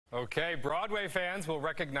Okay, Broadway fans will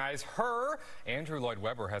recognize her. Andrew Lloyd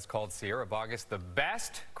Webber has called Sierra Boggess the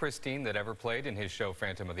best Christine that ever played in his show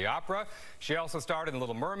Phantom of the Opera. She also starred in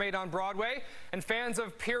Little Mermaid on Broadway. And fans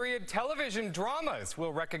of period television dramas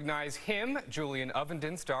will recognize him. Julian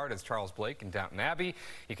Ovenden starred as Charles Blake in Downton Abbey.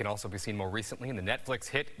 He can also be seen more recently in the Netflix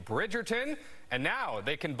hit Bridgerton. And now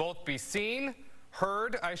they can both be seen,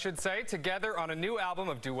 heard, I should say, together on a new album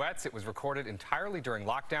of duets. It was recorded entirely during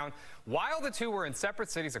lockdown. While the two were in separate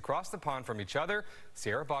cities across the pond from each other,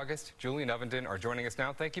 Sierra Boggess, Julian Ovenden are joining us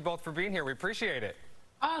now. Thank you both for being here. We appreciate it.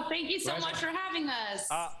 Oh, thank you so much for having us.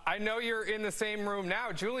 I know you're in the same room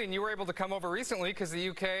now. Julian, you were able to come over recently because the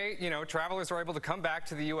UK, travelers are able to come back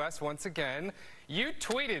to the US once again. You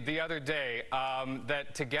tweeted the other day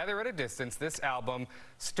that Together at a Distance, this album,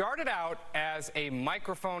 started out as a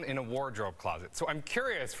microphone in a wardrobe closet. So I'm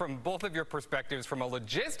curious, from both of your perspectives, from a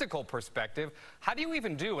logistical perspective, how do you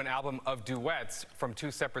even do an album of duets from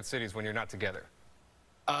two separate cities when you're not together?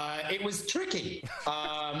 It was tricky.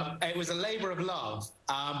 It was a labor of love,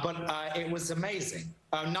 but it was amazing.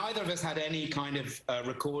 Neither of us had any kind of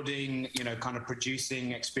recording, kind of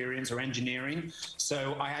producing experience or engineering.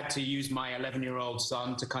 So I had to use my 11-year-old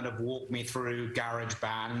son to kind of walk me through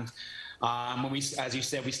GarageBand. When we, as you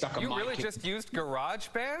said, we stuck a mic. You really just used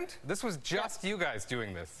GarageBand? This was just you guys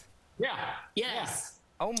doing this? Yeah. Yes. Yeah.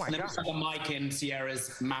 Oh my God. And then we stuck a mic in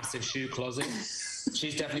Sierra's massive shoe closet.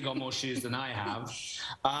 She's definitely got more shoes than I have.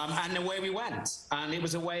 And away we went. And it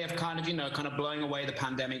was a way of kind of blowing away the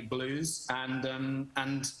pandemic blues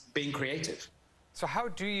and being creative. So how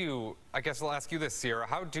do you, I guess I'll ask you this, Sierra,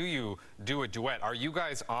 how do you do a duet? Are you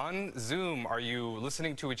guys on Zoom? Are you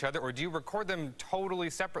listening to each other? Or do you record them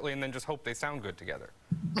totally separately and then just hope they sound good together?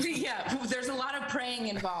 Yeah, there's a lot of praying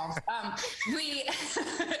involved.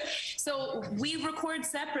 So we record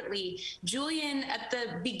separately. Julian, at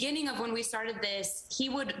the beginning of when we started this, he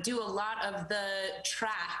would do a lot of the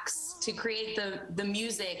tracks to create the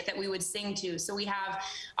music that we would sing to. So we have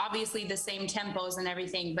obviously the same tempos and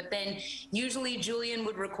everything, but then usually Julian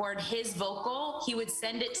would record his vocal. He would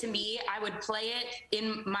send it to me. I would play it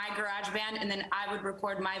in my GarageBand, and then I would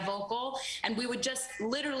record my vocal. And we would just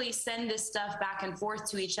literally send this stuff back and forth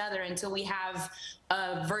to each other until we have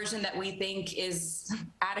a version that we think is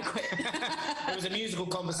adequate. It was a musical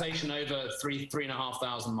conversation over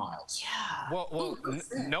 3,500 miles. Yeah. Well,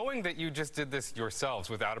 knowing that you just did this yourselves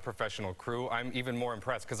without a professional crew, I'm even more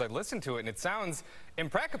impressed because I listened to it and it sounds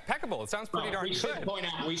impeccable. It sounds pretty darn good.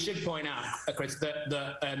 We should point out, Chris,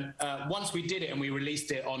 that once we did it and we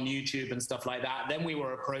released it on YouTube and stuff like that, then we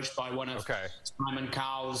were approached by one of Simon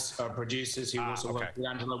Cowell's producers, who also worked with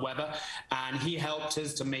Angela Weber, and he helped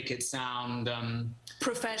us to make it sound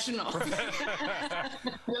professional.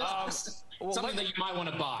 Something that you might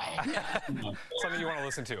want to buy. Something you want to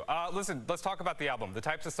listen to. Listen, let's talk about the album. The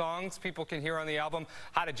types of songs people can hear on the album.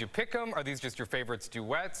 How did you pick them? Are these just your favorites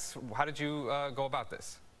duets? How did you go about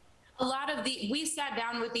this? A lot of we sat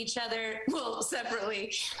down with each other, well,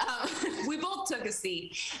 separately. We both took a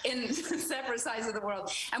seat in separate sides of the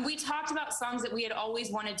world. And we talked about songs that we had always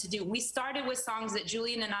wanted to do. We started with songs that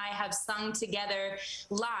Julian and I have sung together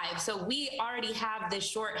live. So we already have this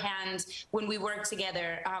shorthand when we work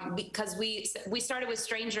together, because we started with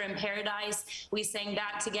Stranger in Paradise. We sang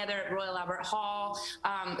that together at Royal Albert Hall.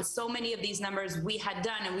 So many of these numbers we had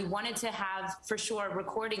done, and we wanted to have, for sure,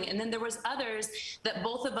 recording. And then there was others that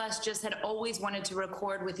both of us just had always wanted to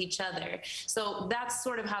record with each other. So that's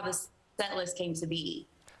sort of how the set list came to be.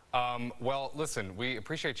 Well, listen, we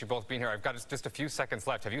appreciate you both being here. I've got just a few seconds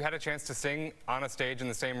left. Have you had a chance to sing on a stage in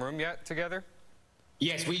the same room yet together?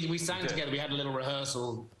 Yes, we sang together. We had a little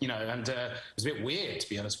rehearsal, and it was a bit weird, to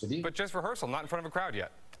be honest with you. But just rehearsal, not in front of a crowd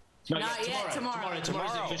yet? No, not yet, tomorrow.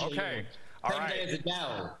 Tomorrow, okay. All right.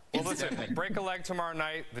 Well, listen, break a leg tomorrow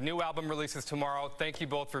night. The new album releases tomorrow. Thank you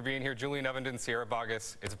both for being here. Julian Ovenden, Sierra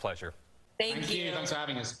Boggess. It's a pleasure. Thank you. Thanks for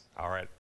having us. All right.